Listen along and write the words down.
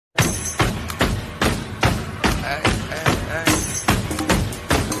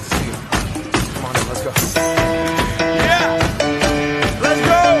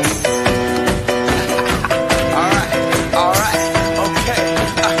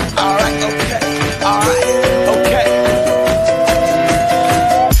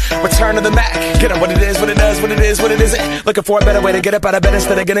Get up what it is, what it does, what it is, what it isn't. Looking for a better way to get up out of bed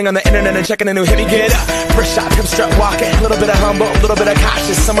instead of getting on the internet and checking a new hit. Me get up, first shot, come strut walking. A little bit of humble, a little bit of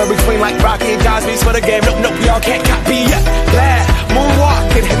cautious. Somewhere between like Rocky and Cosby's for the game. Nope, nope, y'all can't copy yet. Glad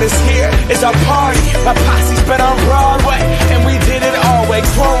moonwalking, and this here is our party. My posse's been on Broadway, and we did it all way.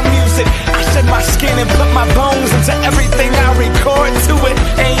 Grown music, I shed my skin and put my bones into everything I record to it.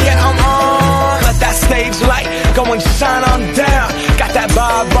 And yet I'm on, let that stage light go and shine on down. Got that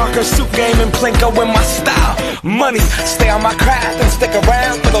Bob Barker suit game and Plinko in my style. Money, stay on my craft and stick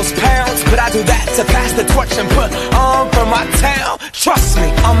around for those pounds. But I do that to pass the torch and put on for my town. Trust me,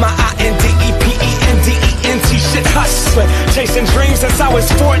 on my INDEPENDENT shit hustling. Chasing dreams since I was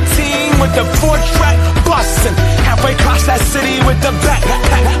 14 with the 4-track bustin'. Halfway across that city with the back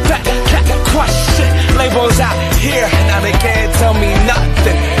crush shit. Labels out here, now they can't tell me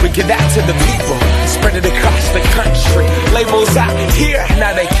nothing. We give that to the people, spread it across the country. Labels out here,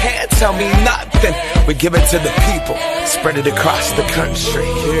 now they can't tell me nothing. We give it to the people, spread it across the country.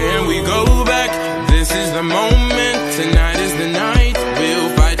 Here we go back, this is the moment. Tonight is the night, we'll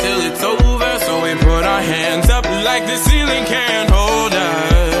fight till it's over. So we put our hands up like the ceiling can't hold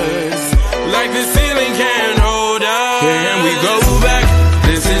us. Like the ceiling can't hold us. Here we go back,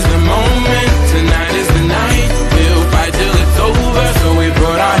 this is the moment. Tonight is the night, we'll fight till it's over. So we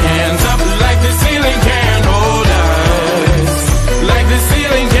put our hands up like the ceiling can't hold us. Like the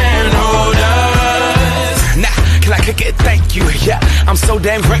ceiling can't hold us. Nah, can I kick it? Thank you, yeah, I'm so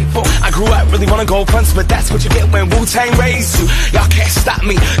damn grateful. I grew up really wanna go fronts, but that's what you get when Wu-Tang raised you. Y'all can't stop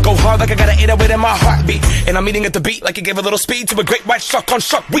me, go hard like I got an 808 in my heartbeat. And I'm eating at the beat like it gave a little speed to a great white shark on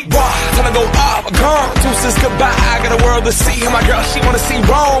Shark Week. Wow, time to go off, gone, deuces goodbye. I got a world to see, and my girl, she wanna see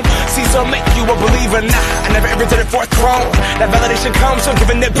Rome. Caesar make you a believer, nah, I never ever did it for a throne. That validation comes from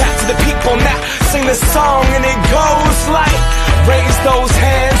giving it back to the people. Now, sing this song and it goes like, raise those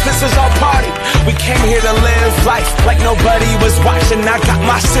hands, this is our party. We came here to live life like nobody was watching. I got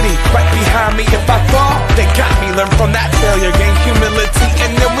my city right behind me. If I fall, they got me. Learn from that failure, gain humility,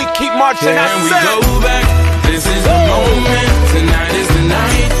 and then we keep marching. And we go